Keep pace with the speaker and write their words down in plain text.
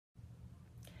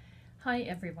Hi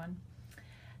everyone.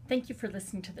 Thank you for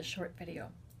listening to this short video.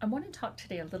 I want to talk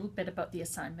today a little bit about the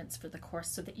assignments for the course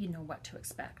so that you know what to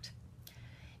expect.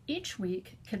 Each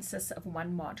week consists of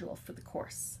one module for the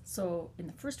course. So in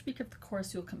the first week of the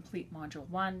course you'll complete module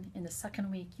 1, in the second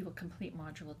week you will complete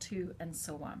module 2, and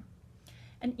so on.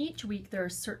 And each week there are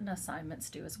certain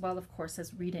assignments due, as well of course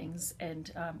as readings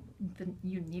and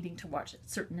you needing to watch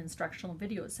certain instructional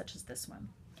videos such as this one.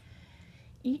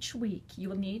 Each week you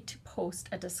will need to post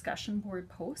a discussion board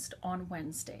post on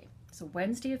Wednesday. So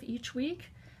Wednesday of each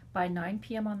week, by 9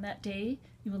 p.m. on that day,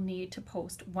 you will need to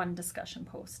post one discussion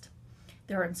post.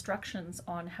 There are instructions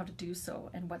on how to do so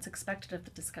and what's expected of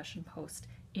the discussion post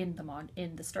in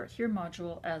the Start Here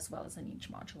module as well as in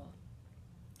each module.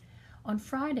 On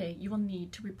Friday, you will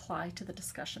need to reply to the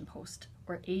discussion post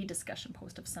or a discussion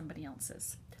post of somebody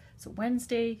else's. So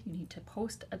Wednesday, you need to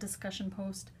post a discussion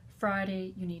post.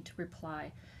 Friday, you need to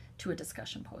reply to a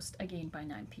discussion post, again by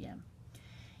 9 p.m.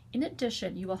 In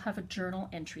addition, you will have a journal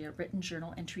entry, a written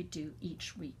journal entry due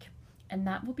each week, and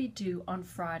that will be due on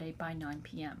Friday by 9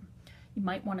 p.m. You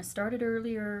might want to start it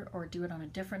earlier or do it on a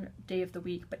different day of the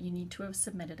week, but you need to have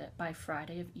submitted it by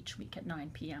Friday of each week at 9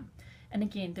 p.m. And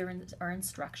again, there are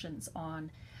instructions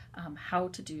on how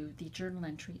to do the journal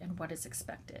entry and what is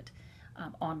expected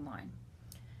online.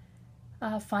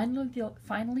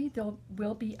 Finally, there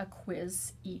will be a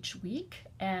quiz each week,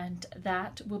 and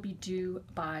that will be due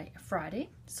by Friday.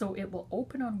 So it will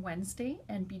open on Wednesday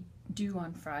and be due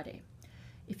on Friday.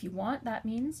 If you want, that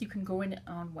means you can go in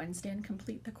on Wednesday and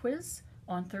complete the quiz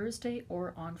on Thursday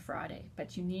or on Friday,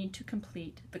 but you need to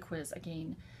complete the quiz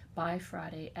again by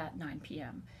Friday at 9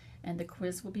 p.m. And the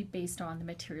quiz will be based on the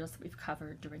materials that we've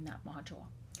covered during that module.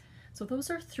 So those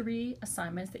are 3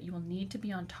 assignments that you will need to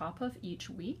be on top of each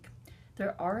week.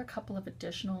 There are a couple of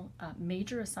additional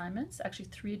major assignments, actually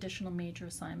 3 additional major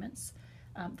assignments,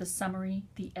 the summary,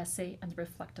 the essay, and the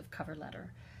reflective cover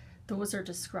letter. Those are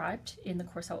described in the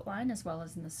course outline as well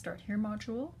as in the Start Here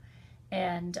module,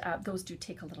 and those do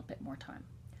take a little bit more time.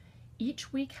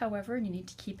 Each week, however, you need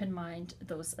to keep in mind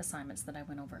those assignments that I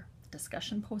went over. The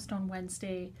discussion post on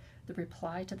Wednesday, the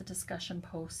reply to the discussion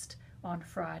post on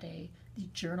Friday, the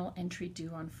journal entry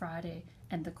due on Friday,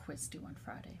 and the quiz due on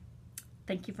Friday.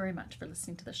 Thank you very much for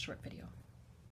listening to this short video.